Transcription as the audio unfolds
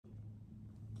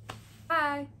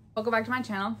Hi, welcome back to my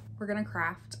channel. We're gonna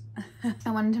craft.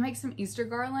 I wanted to make some Easter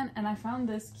garland and I found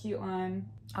this cute one.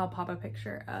 I'll pop a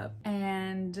picture up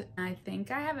and I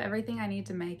think I have everything I need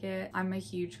to make it. I'm a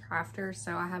huge crafter,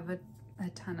 so I have a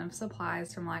ton of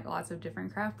supplies from like lots of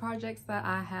different craft projects that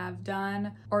I have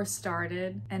done or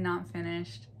started and not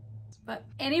finished. But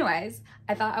anyways,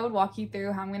 I thought I would walk you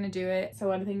through how I'm gonna do it. So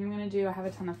one thing I'm gonna do, I have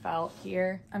a ton of felt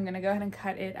here. I'm gonna go ahead and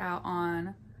cut it out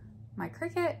on my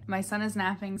Cricut. My son is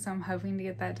napping, so I'm hoping to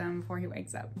get that done before he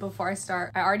wakes up. Before I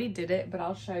start, I already did it, but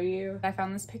I'll show you. I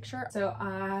found this picture. So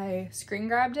I screen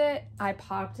grabbed it, I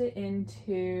popped it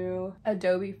into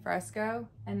Adobe Fresco,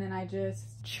 and then I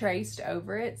just traced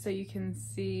over it so you can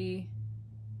see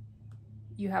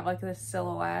you have like this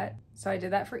silhouette. So I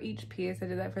did that for each piece. I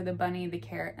did that for the bunny, the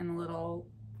carrot, and the little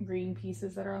green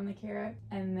pieces that are on the carrot.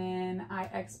 And then I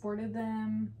exported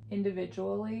them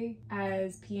individually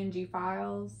as PNG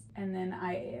files. And then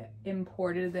I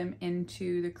imported them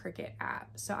into the Cricut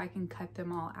app so I can cut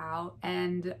them all out.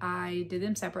 And I did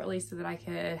them separately so that I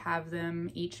could have them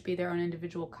each be their own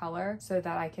individual color so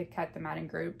that I could cut them out in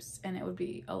groups and it would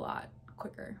be a lot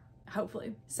quicker,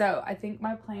 hopefully. So I think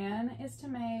my plan is to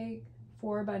make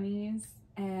 4 bunnies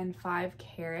and 5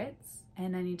 carrots,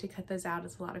 and I need to cut those out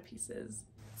as a lot of pieces.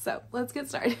 So let's get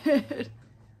started.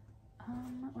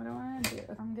 What do I want to do?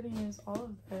 I'm gonna use all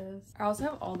of this. I also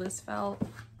have all this felt.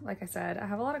 Like I said, I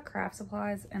have a lot of craft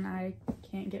supplies and I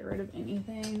can't get rid of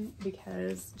anything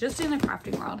because just in the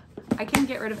crafting world, I can't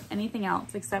get rid of anything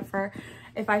else except for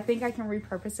if I think I can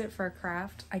repurpose it for a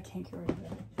craft, I can't get rid of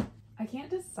it. I can't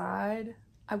decide.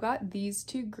 I've got these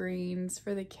 2 greens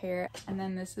for the carrot, and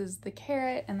then this is the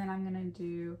carrot, and then I'm gonna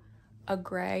do a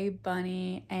gray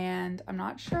bunny, and I'm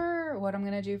not sure what I'm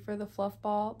gonna do for the fluff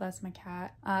ball. That's my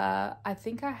cat. I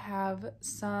think I have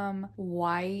some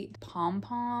white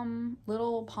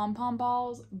little pom-pom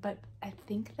balls, but I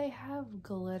think they have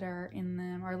glitter in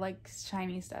them or like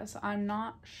shiny stuff, so I'm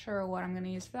not sure what I'm gonna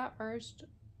use for that first.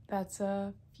 That's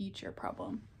a future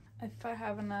problem. If I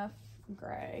have enough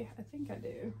gray, I think I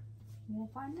do.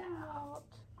 We'll find out.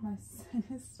 My son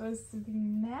is supposed to be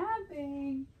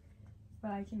napping,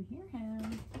 but I can hear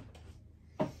him.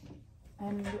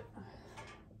 And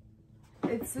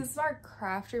this is our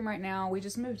craft room right now. We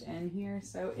just moved in here,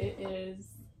 so it is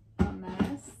a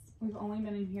mess. We've only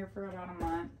been in here for about a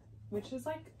month, which is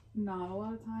like not a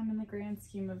lot of time in the grand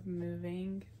scheme of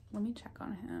moving. Let me check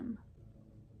on him.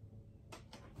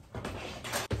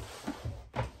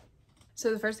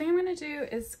 So the first thing I'm gonna do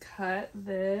is cut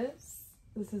this.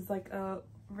 This is like a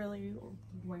really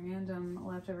random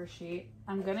leftover sheet.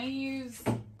 I'm gonna use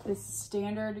this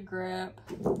standard grip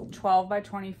 12 by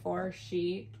 24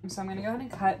 sheet. So I'm gonna go ahead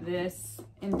and cut this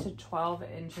into 12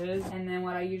 inches. And then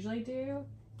what I usually do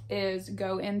is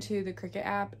go into the Cricut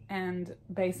app, and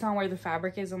based on where the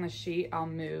fabric is on the sheet, I'll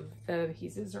move the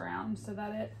pieces around so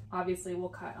that it obviously will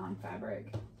cut on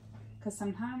fabric. Because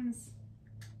sometimes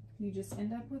you just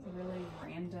end up with really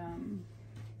random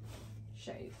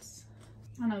shapes.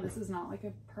 I know this is not like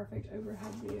a perfect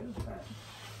overhead view, but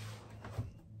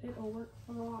it'll work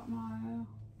for a lot more.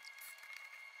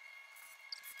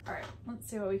 All right, let's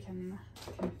see what we can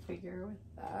configure with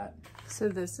that. So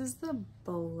this is the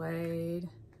blade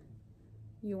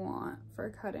you want for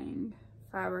cutting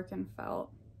fabric and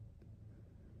felt.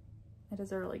 It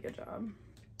does a really good job.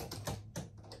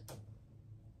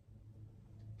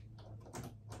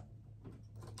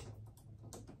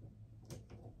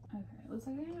 Looks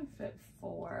like I'm gonna fit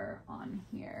 4 on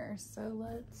here, so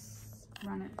let's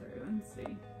run it through and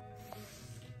see.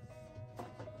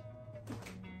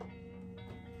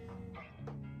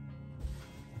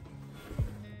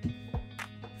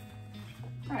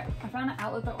 All right, I found an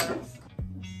outlet that works.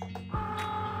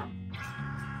 I'm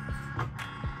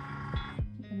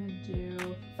gonna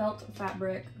do felt,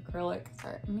 fabric, acrylic.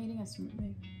 Sorry, I'm eating a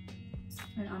smoothie.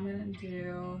 And I'm gonna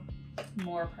do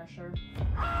more pressure.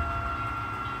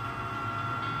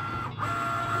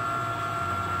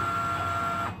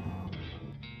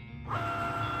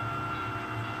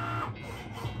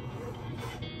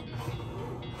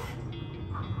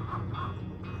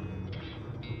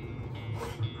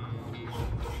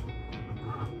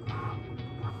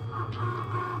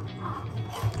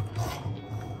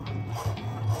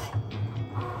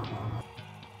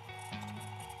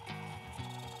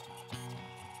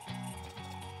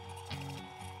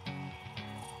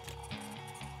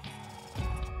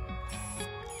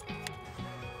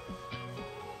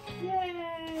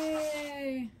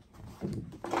 Yay!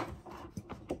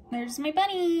 There's my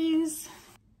bunnies.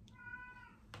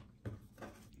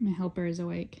 My helper is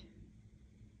awake.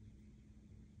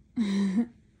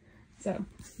 So,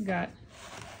 got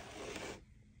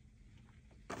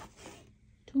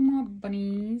my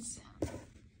bunnies.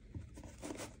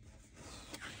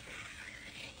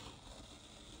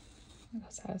 Look how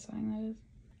satisfying that is.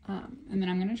 And then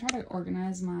I'm gonna try to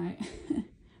organize my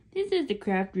this is the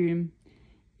craft room.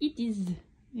 It is,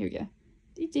 here we go.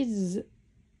 It is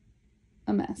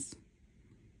a mess.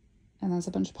 And that's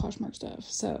a bunch of Poshmark stuff.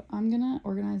 So I'm gonna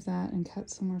organize that and cut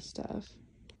some more stuff.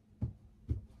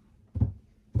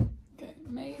 Okay,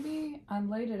 maybe I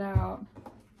laid it out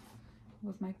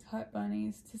with my cut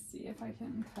bunnies to see if I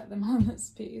can cut them on this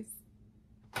piece.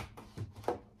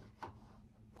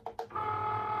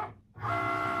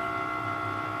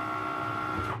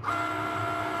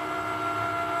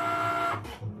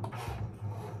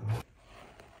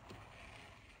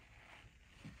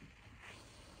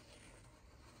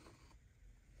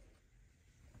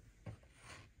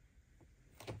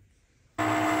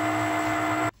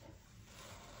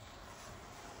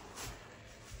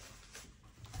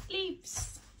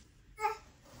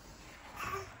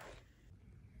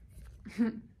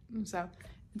 So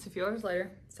it's a few hours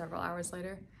later, several hours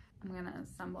later. I'm gonna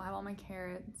assemble. I have all my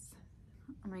carrots,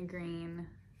 my green,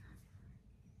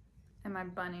 and my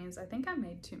bunnies. I think I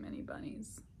made too many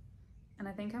bunnies. And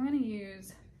I think I'm gonna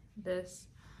use this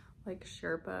like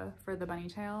Sherpa for the bunny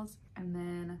tails. And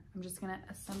then I'm just gonna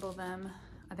assemble them.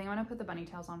 I think I'm gonna put the bunny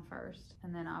tails on first,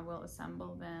 and then I will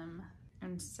assemble them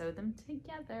and sew them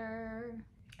together.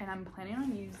 And I'm planning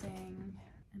on using,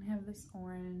 and I have this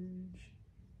orange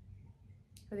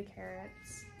for the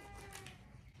carrots.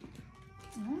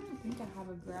 I don't think I have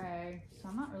a gray, so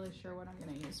I'm not really sure what I'm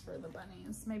gonna use for the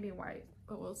bunnies. Maybe white,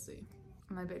 but we'll see.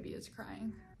 My baby is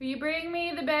crying. Will you bring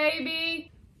me the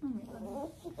baby?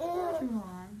 Oh, come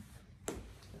on.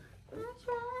 What's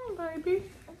wrong, baby?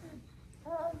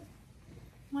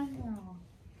 What now?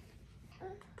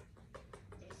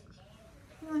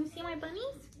 You wanna see my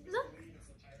bunnies? Look,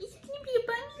 he's gonna be a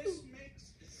bunny.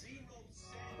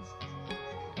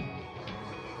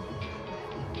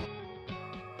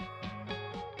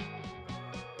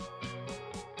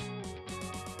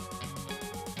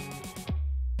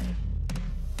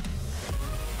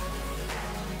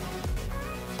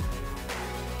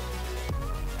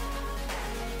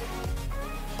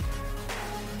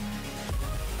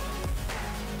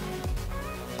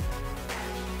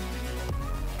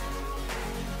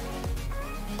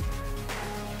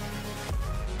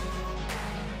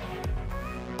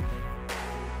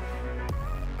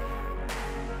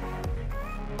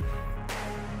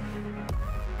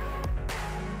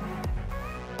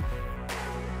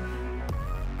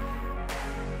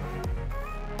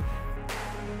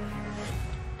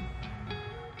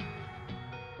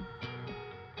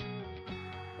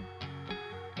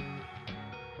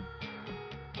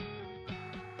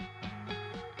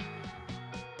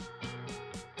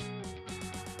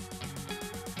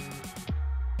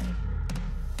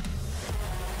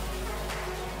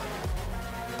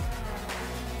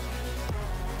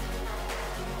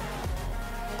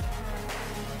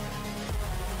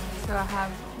 So I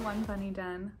have one bunny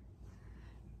done.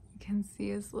 You can see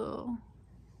his little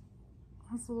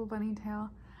bunny tail.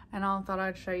 And I thought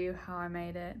I'd show you how I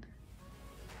made it.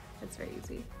 It's very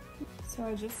easy. So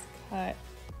I just cut,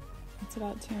 it's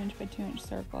about 2" by 2"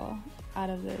 circle out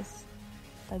of this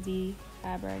fuzzy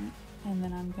fabric. And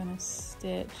then I'm gonna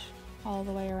stitch all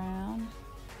the way around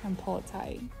and pull it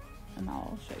tight. And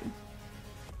I'll show you.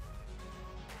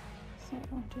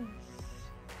 So just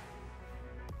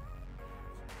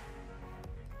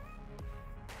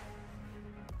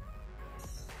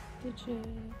stitch it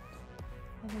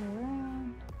all the way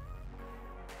around.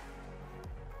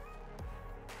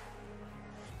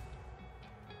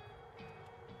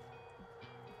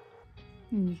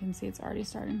 And you can see it's already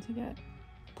starting to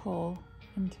pull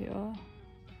into a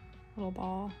little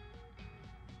ball.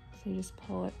 So you just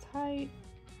pull it tight.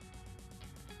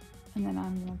 And then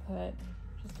I'm gonna put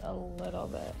just a little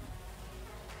bit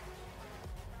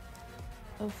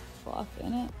of fluff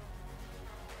in it.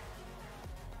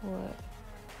 Pull it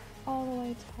all the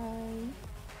way tight.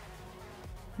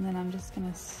 And then I'm just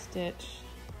gonna stitch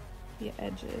the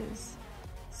edges.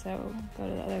 So go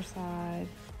to the other side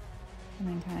and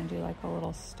then kind of do like a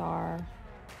little star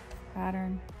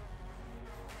pattern.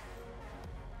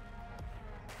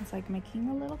 It's like making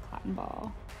a little cotton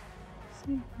ball.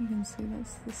 See, you can see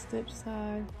this, the stitch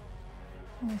side.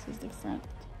 And this is the front.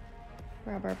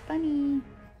 Grab our bunny.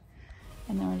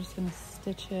 And then we're just gonna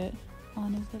stitch it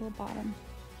on his little bottom.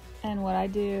 And what I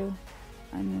do,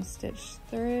 I'm gonna stitch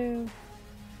through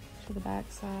to the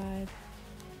back side,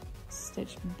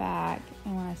 stitch back,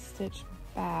 and when I stitch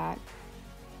back,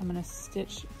 I'm gonna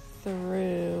stitch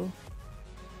through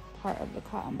part of the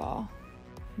cotton ball.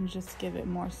 and just give it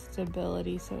more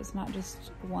stability so it's not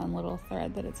just one little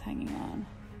thread that it's hanging on.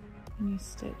 And you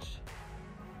stitch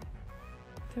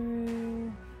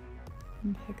through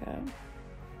and pick up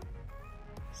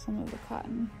some of the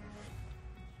cotton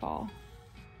ball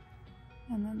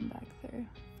and then back through.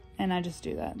 And I just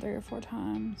do that 3 or 4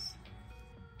 times.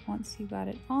 Once you got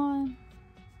it on,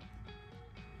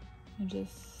 you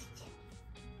just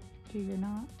do your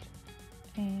knot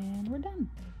and we're done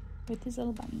with his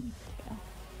little bunny tail.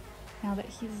 Now that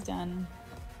he's done,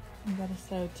 we gotta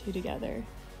sew 2 together.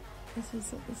 This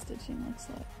is what the stitching looks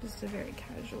like. Just a very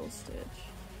casual stitch.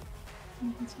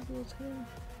 You can see the little tail.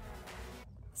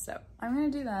 So I'm gonna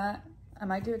do that. I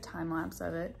might do a time lapse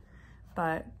of it,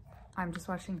 but I'm just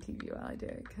watching TV while I do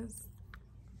it because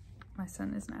my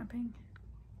son is napping.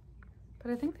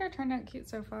 But I think they're turned out cute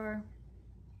so far.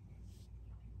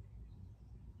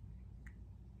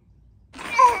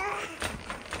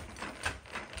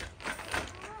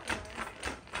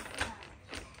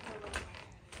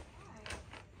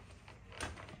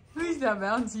 Who's that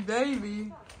bouncy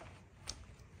baby?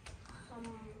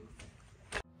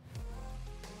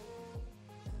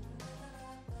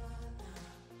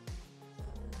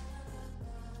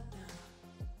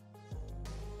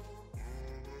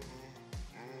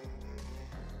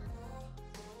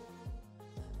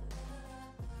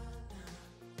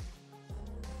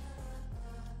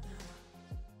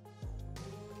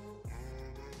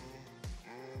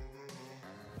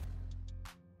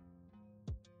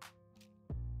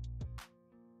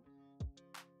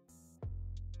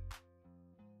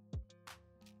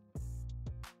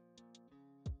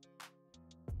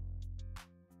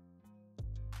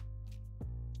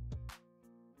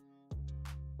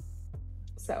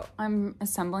 So I'm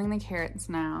assembling the carrots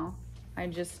now. I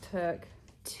just took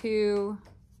 2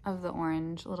 of the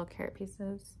orange little carrot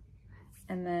pieces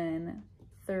and then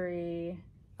 3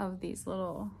 of these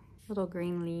little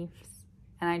green leaves,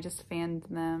 and I just fanned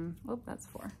them. Oh, that's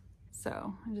 4.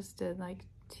 So I just did like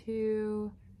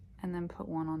 2 and then put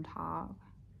 1 on top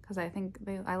because I think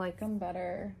I like them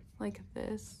better like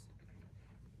this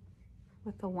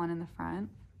with the one in the front,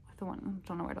 with the one,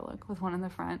 don't know where to look, with one in the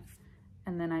front.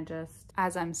 And then I just,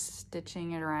 as I'm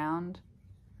stitching it around,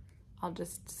 I'll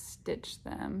just stitch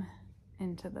them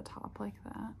into the top like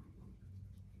that.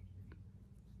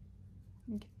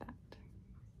 Get that.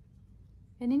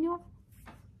 And then you have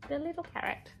the little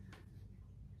carrot.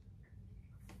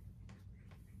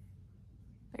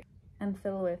 And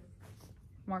fill with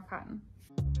more cotton.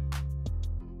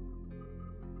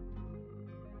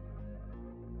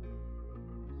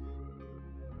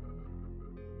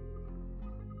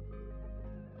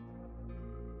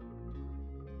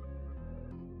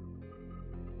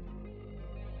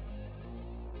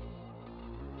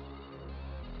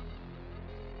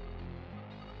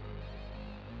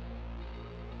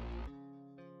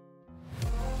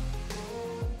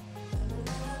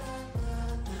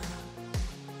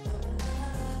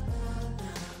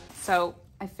 So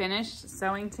I finished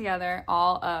sewing together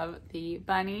all of the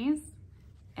bunnies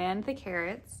and the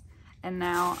carrots, and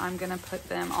now I'm gonna put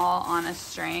them all on a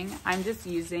string. I'm just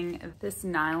using this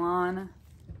nylon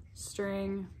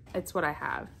string. It's what I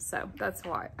have, so that's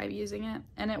why I'm using it,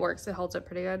 and it works. It holds up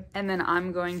pretty good. And then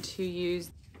I'm going to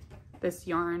use this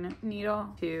yarn needle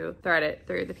to thread it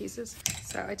through the pieces.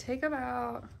 So I take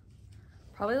about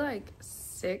probably like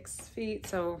 6 feet,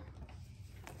 so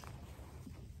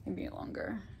maybe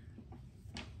longer.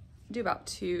 Do about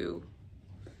two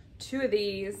of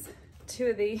these,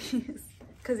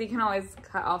 because you can always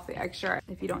cut off the extra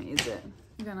if you don't use it.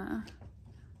 I'm gonna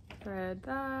thread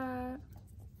that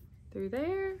through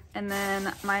there. And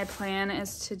then my plan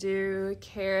is to do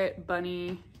carrot,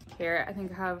 bunny, carrot. I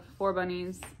think I have 4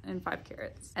 bunnies and 5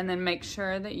 carrots. And then make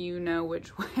sure that you know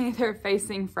which way they're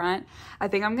facing front. I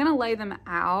think I'm gonna lay them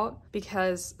out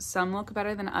because some look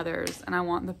better than others, and I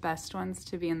want the best ones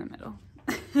to be in the middle.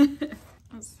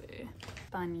 Let's see.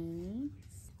 Bunnies.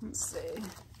 Let's see.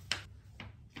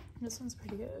 This one's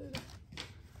pretty good.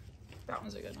 That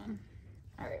one's a good one.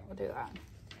 All right, we'll do that.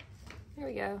 There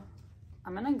we go.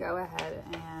 I'm gonna go ahead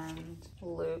and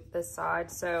loop this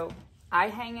side. So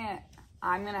I'm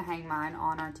gonna hang mine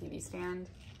on our TV stand.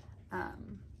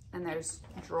 And there's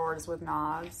drawers with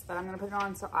knobs that I'm gonna put it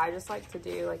on. So I just like to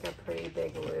do like a pretty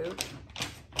big loop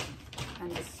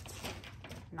and just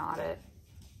knot it.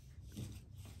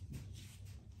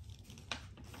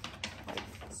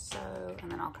 So, and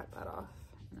then I'll cut that off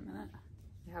in a minute.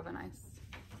 We have a nice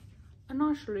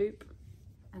loop.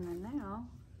 And then now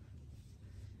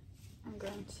I'm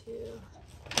going to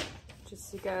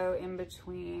just go in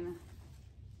between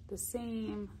the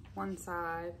seam, one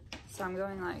side. So I'm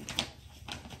going like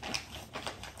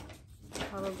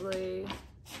probably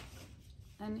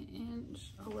an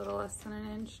inch, a little less than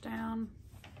an inch down,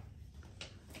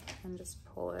 and just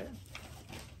pull it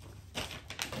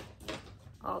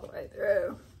all the way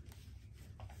through.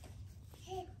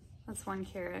 That's 1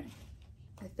 carat.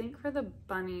 I think for the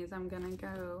bunnies, I'm gonna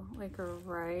go like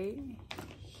right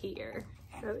here.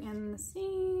 So in the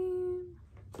seam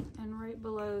and right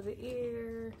below the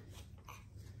ear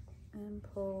and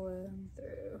pull them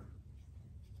through.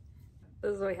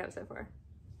 This is what we have so far.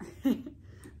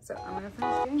 So I'm gonna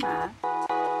finish doing that.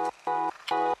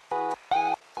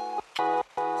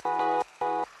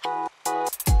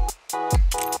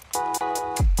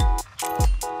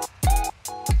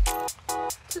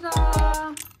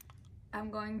 Ta-da! I'm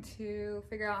going to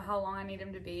figure out how long I need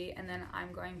them to be, and then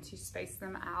I'm going to space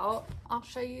them out. I'll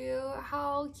show you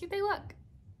how cute they look,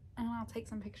 and I'll take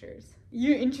some pictures.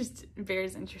 You're interested,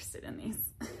 Bear's interested in these.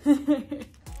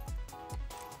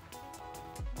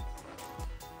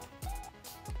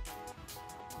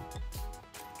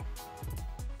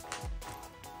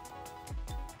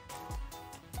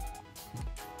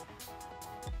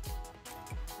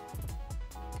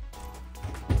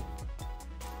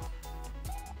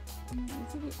 It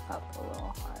needs to be up a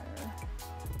little higher.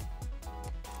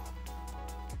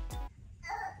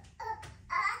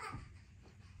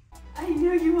 I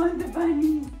know you want the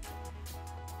bunny.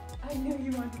 I know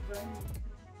you want the bunny.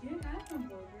 You didn't have them,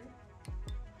 Boger.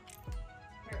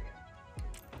 Here we go.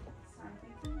 So I'm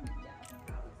thinking, yeah, I think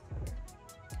that looks better.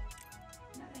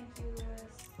 No, thank you,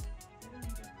 Lewis. I don't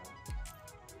need your help.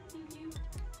 Thank you.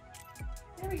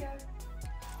 There we go.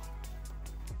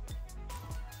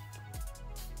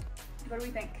 What do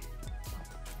we think?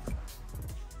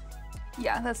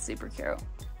 Yeah, that's super cute.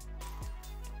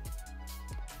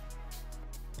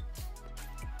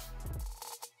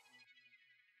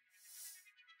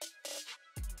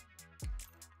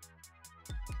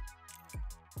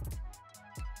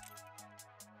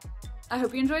 I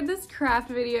hope you enjoyed this craft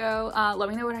video. Let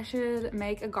me know what I should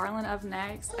make a garland of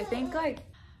next. I think like,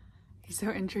 he's so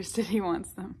interested, he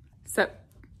wants them. So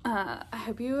I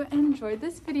hope you enjoyed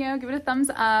this video. Give it a thumbs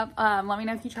up. Let me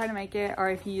know if you try to make it or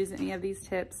if you use any of these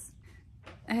tips.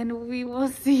 And we will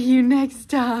see you next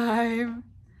time.